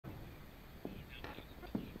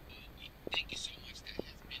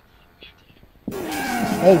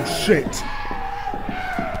Oh shit!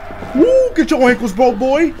 Woo! Get your ankles broke,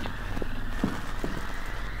 boy!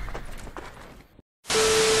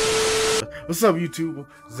 What's up, YouTube?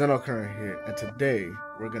 Current here, and today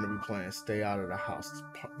we're gonna be playing Stay Out of the House.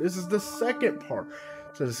 This is the second part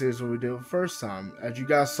to the series what we did the first time. As you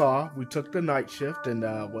guys saw, we took the night shift, and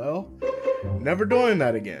well, never doing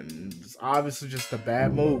that again. It's obviously just a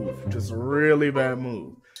bad move, just a really bad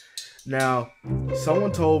move. Now,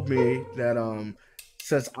 someone told me that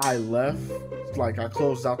since I left, like I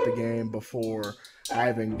closed out the game before I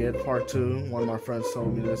even did part 2. One of my friends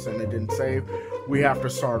told me this and it didn't save. We have to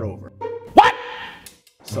start over. What?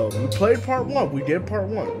 So we played part 1. We did part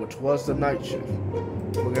 1, which was the night shift.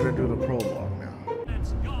 We're gonna do the prologue now.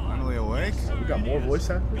 Finally awake? We got more voice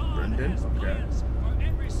acting. Brendan, okay.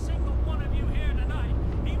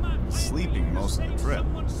 Sleeping most of the trip.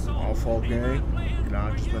 All fault gang. You know,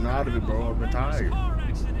 I've just been out of it, bro. I've been tired.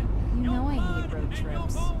 You know I hate road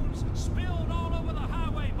trips.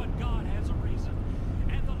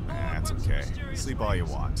 That's okay. Sleep all you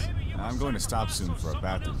want. I'm going to stop soon for a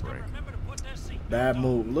bathroom break. Bad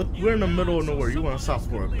move. Look, we're in the middle of nowhere. You want to stop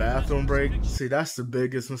for a bathroom break? See, that's the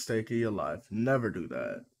biggest mistake of your life. Never do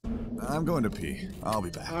that. I'm going to pee. I'll be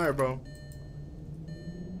back. Alright, bro.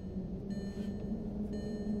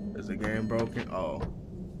 Is the game broken? Oh.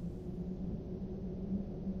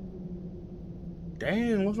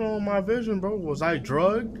 Dang, what's wrong with my vision, bro? Was I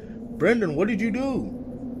drugged? Brendan, what did you do?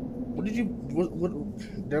 What did you... What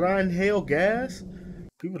did I inhale gas?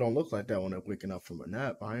 People don't look like that when they're waking up from a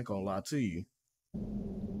nap. I ain't gonna lie to you.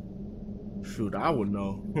 Shoot, I would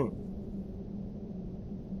know.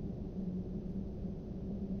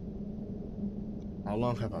 How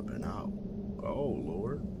long have I been out? Oh,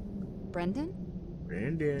 Lord. Brendan?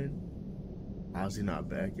 Brendan. How's he not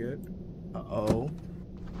back yet? Uh-oh.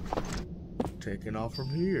 Taking off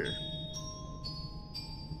from here.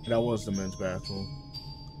 That was the men's bathroom.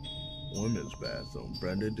 Women's bathroom.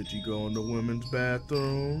 Brendan, did you go in the women's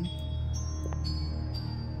bathroom?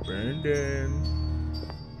 Brendan.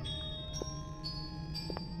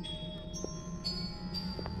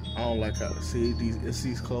 I don't like how to see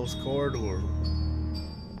these close corridors.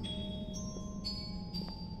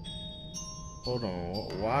 Hold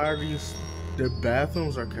on. Why are these? The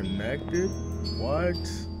bathrooms are connected? What?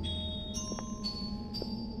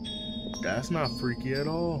 That's not freaky at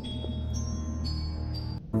all.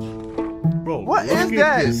 Bro, What is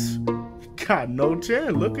that? This. Got no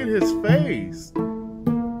chance. Look at his face. Ugh.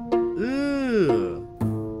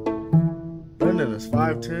 Brendan is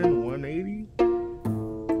 5'10", 180.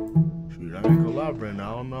 Shoot, I ain't gonna lie, Brendan.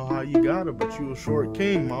 I don't know how you got it, but you a short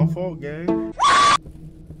king. My fault, gang.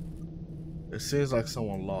 It seems like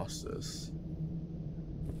someone lost this.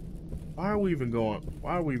 Why are we even going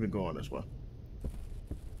this way?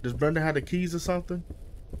 Does Brendan have the keys or something?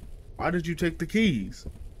 Why did you take the keys?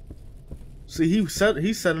 See, he's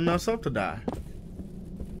setting us up to die.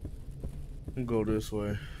 We'll go this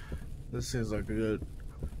way. This seems like a good,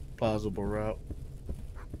 plausible route.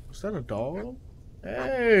 Is that a dog?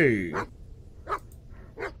 Hey! Hi,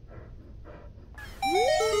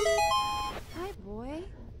 boy.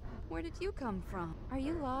 Where did you come from? Are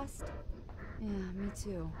you lost? Yeah, me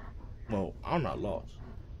too. Well, I'm not lost.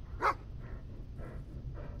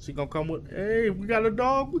 She gonna come with, hey, we got a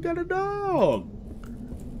dog, we got a dog.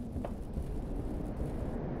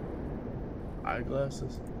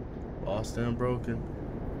 Eyeglasses, lost and broken.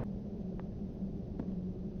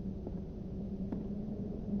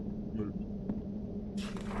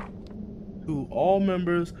 To all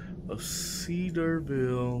members of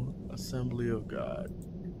Cedarville Assembly of God.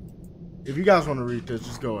 If you guys want to read this,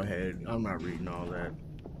 just go ahead. I'm not reading all that.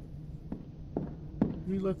 What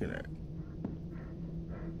are you looking at?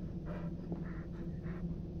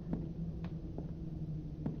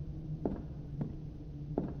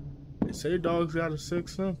 They say dogs got a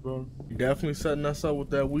sixth sense, bro. You definitely setting us up with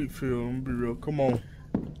that wheat field. I'm gonna be real. Come on.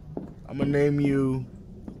 I'm gonna name you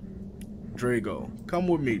Drago. Come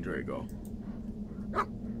with me, Drago.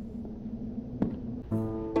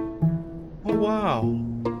 Oh, wow.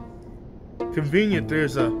 Convenient.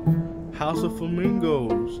 There's a house of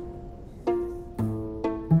flamingos.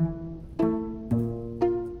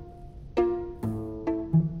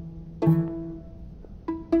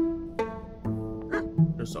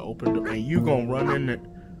 There's an open door, and you gonna run in it.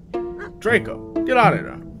 Draco, get out of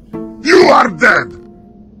there. You are dead!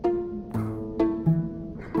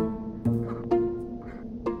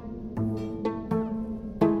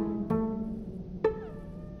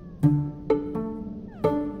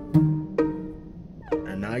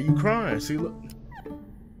 And now you crying. See, look.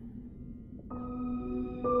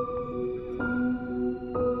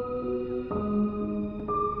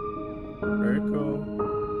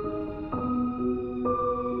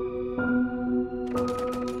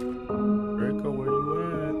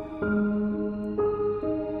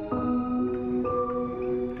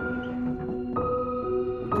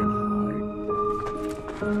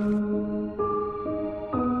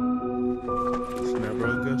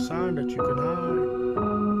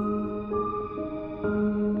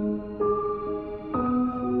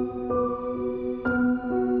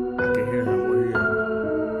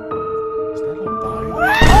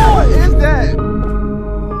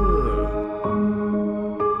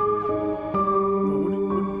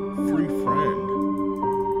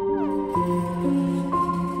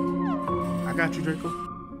 got you, Draco.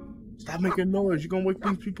 Stop making noise. You're gonna wake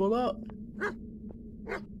these people up.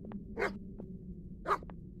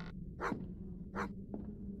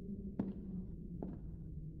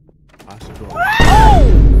 I should go.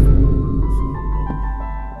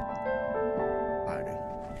 Hiding.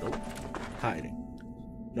 Nope. Hiding.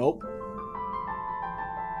 Nope.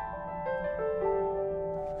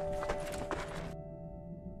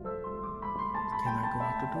 Can I go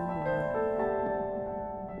out the door?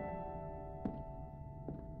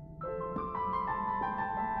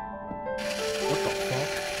 What the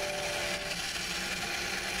fuck?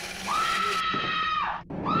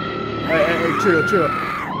 Hey, chill.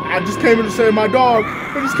 I just came in to save my dog.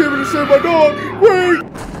 Wait!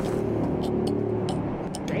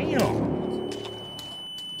 Damn.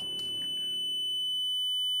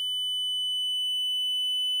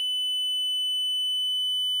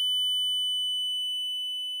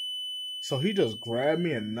 So he just grabbed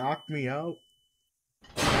me and knocked me out?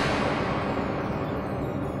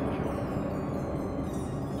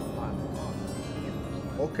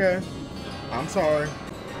 Okay. I'm sorry.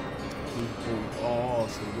 Oh,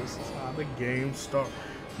 so this is how the game starts.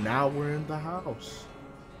 Now we're in the house.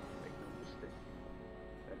 Make no mistake.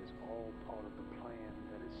 That is all part of the plan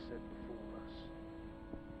that is set before us.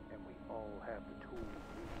 And we all have the tools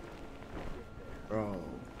we need to get there. Bro,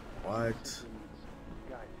 what?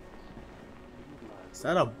 Guidance. Is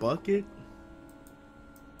that a bucket?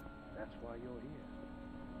 That's why you're here.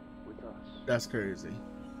 With us. That's crazy.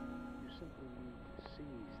 You simply need to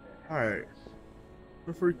seize that. Alright.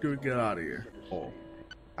 Where the freak do we get out of here? Oh.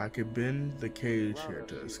 I could bend the cage here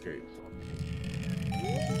to escape.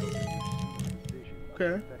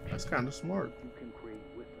 Okay, that's kind of smart. You can create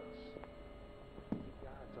with us. He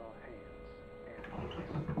guides our hands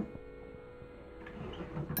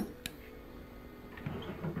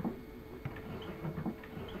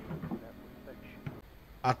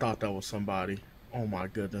I thought that was somebody. Oh my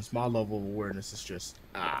goodness, my level of awareness is just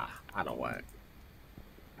out of whack.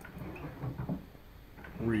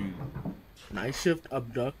 Read. Night shift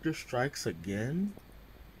abductor strikes again?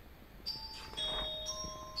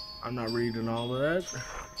 I'm not reading all of that.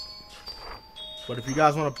 But if you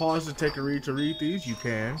guys want to pause to take a read to read these, you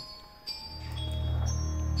can.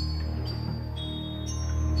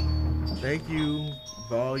 Thank you,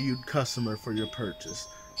 valued customer, for your purchase.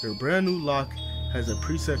 Your brand new lock has a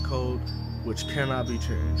preset code which cannot be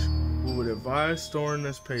changed. We would advise storing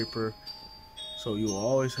this paper so you will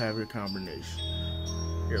always have your combination.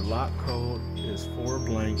 Your lock code is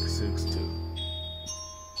 4blank62.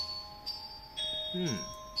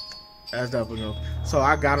 That's definitely no. So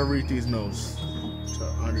I gotta read these notes to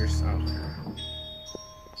understand.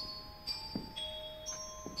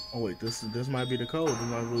 Oh wait, this might be the code. This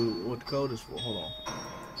might be what the code is for. Hold on.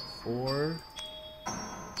 4.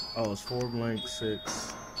 Oh, it's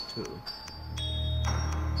 4blank62.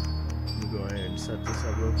 Let me go ahead and set this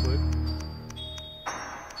up real quick.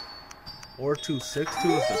 4262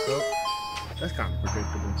 is the code. That's kind of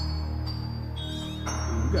predictable.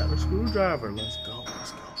 Ooh, we got a screwdriver. Let's go.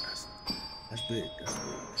 That's big.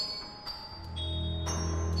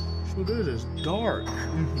 Shoot, it is dark.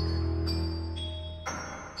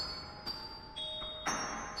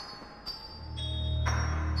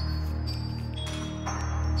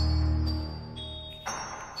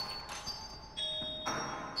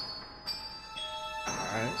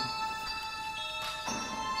 Alright.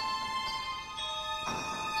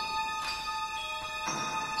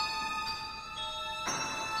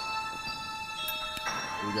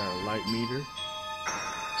 We got a light meter.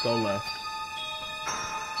 Go left.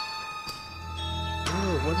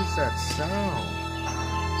 Oh, what is that sound?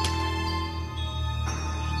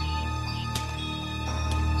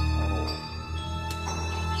 Oh.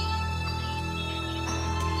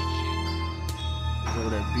 He's over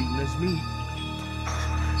there beating his meat.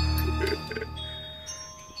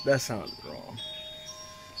 That sounded wrong.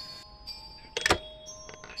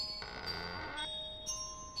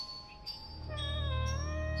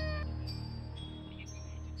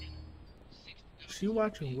 She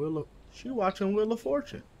watching Wheel of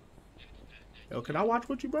Fortune. Yo, can I watch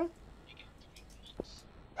with you, bro?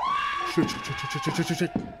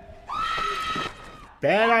 Shit.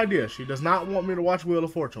 Bad idea. She does not want me to watch Wheel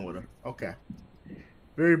of Fortune with her. Okay.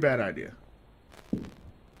 Very bad idea.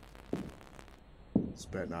 This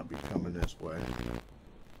better not be coming this way.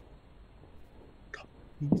 Can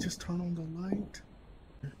you just turn on the light?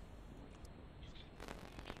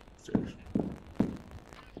 Seriously.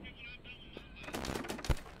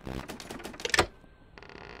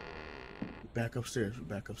 Back upstairs. We're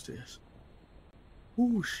back upstairs.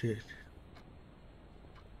 Ooh, shit.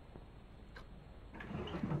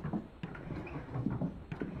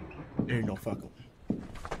 Ain't no fucking.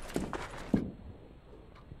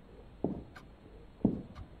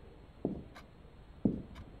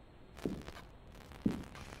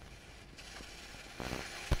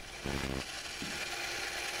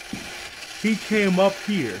 He came up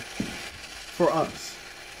here for us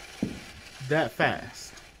that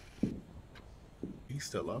fast. He's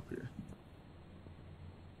still up here.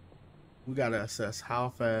 We gotta assess how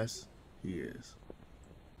fast he is.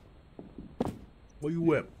 What you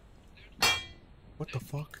whip? What the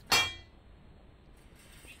fuck?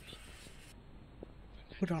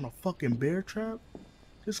 Put on a fucking bear trap?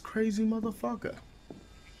 This crazy motherfucker.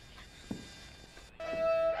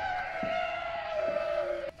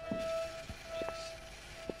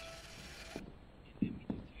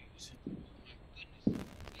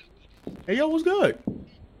 Hey, yo, what's good?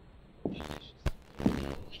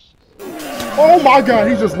 Oh my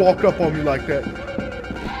god, he just walked up on me like that.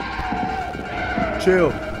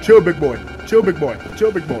 Chill. Chill, big boy. Chill, big boy.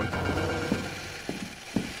 Chill, big boy.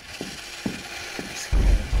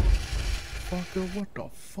 Fucker, what the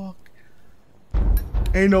fuck?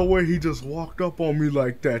 Ain't no way he just walked up on me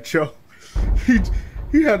like that, yo.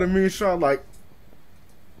 He had a mean shot like,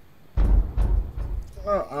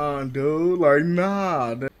 dude. Like,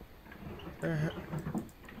 nah.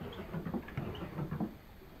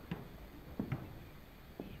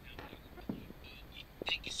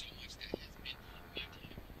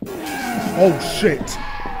 Oh shit.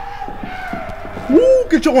 Woo,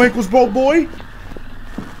 get your ankles broke, boy.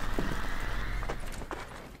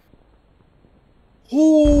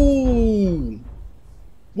 Ooh.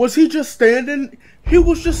 Was he just standing? He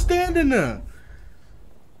was just standing there.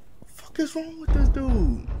 Fuck is wrong with this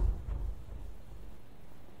dude?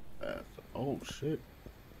 Oh shit.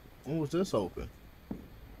 When was this open?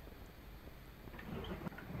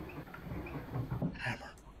 Hammer.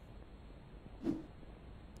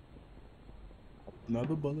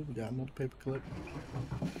 Another bullet. We got another paper clip.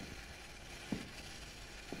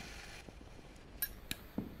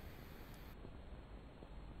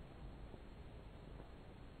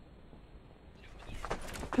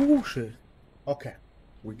 Oh shit. Okay.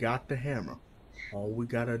 We got the hammer. All we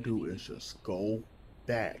gotta do is just go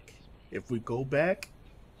back. If we go back,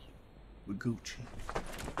 we Gucci.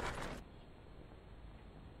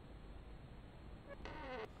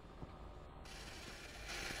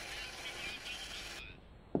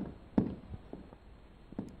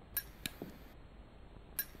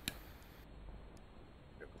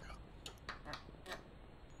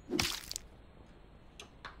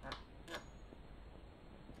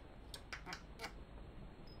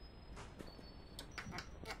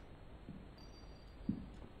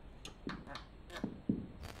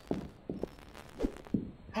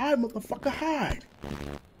 Hide, motherfucker, hide!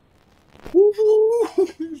 Woo!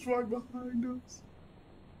 He's right behind us.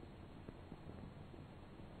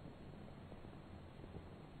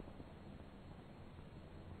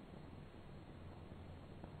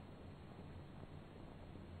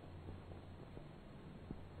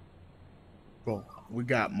 Bro, we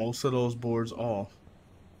got most of those boards off.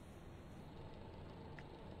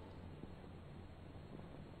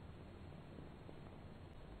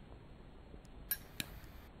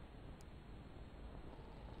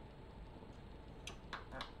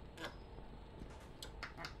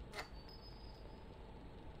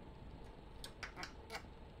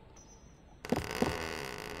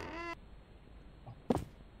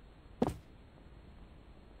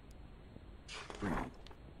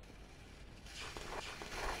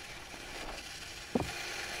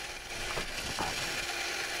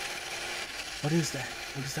 What is that?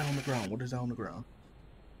 What is that on the ground? What is that on the ground?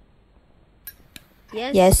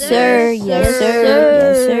 Yes, sir. Yes, sir.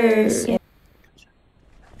 Yes, sir.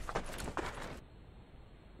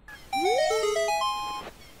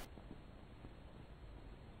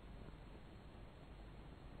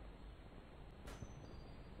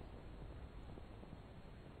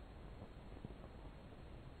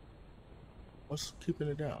 What's keeping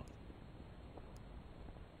it down?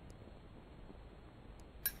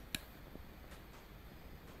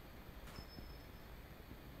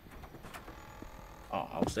 Oh,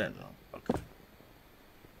 I was standing on. Okay.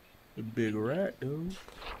 The big rat, dude.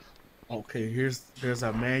 Okay, there's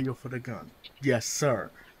a manual for the gun. Yes, sir.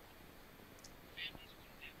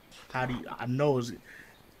 How do you, I know is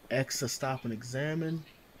X to stop and examine.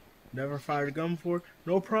 Never fired a gun before?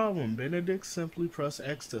 No problem. Benedict, simply press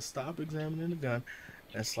X to stop examining the gun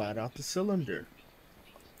and slide out the cylinder.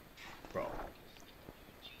 Bro.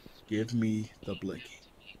 Give me the blicky.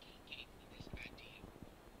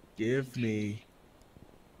 Give me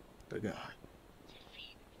the gun.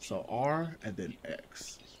 So R and then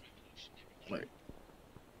X. Wait.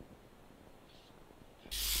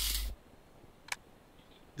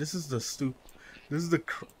 This is the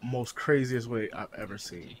most craziest way I've ever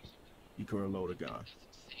seen you can reload a gun.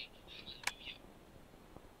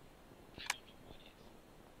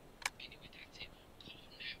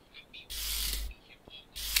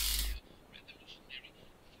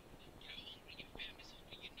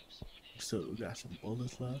 So we got some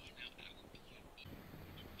bullets left.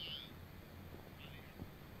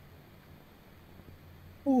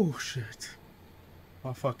 Oh shit.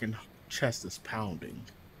 My fucking chest is pounding.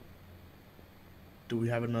 Do we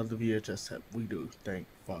have another VHS tape? We do. Thank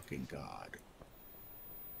fucking God.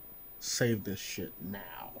 Save this shit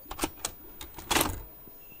now.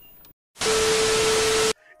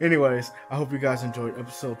 Anyways, I hope you guys enjoyed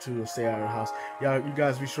episode 2 of Stay Out of the House. Y'all, you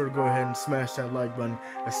guys be sure to go ahead and smash that like button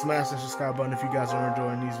and smash that subscribe button if you guys are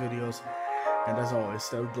enjoying these videos. And as always,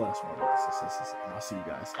 stay blessed, my brothers and sisters. And I'll see you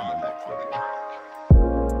guys in the next video.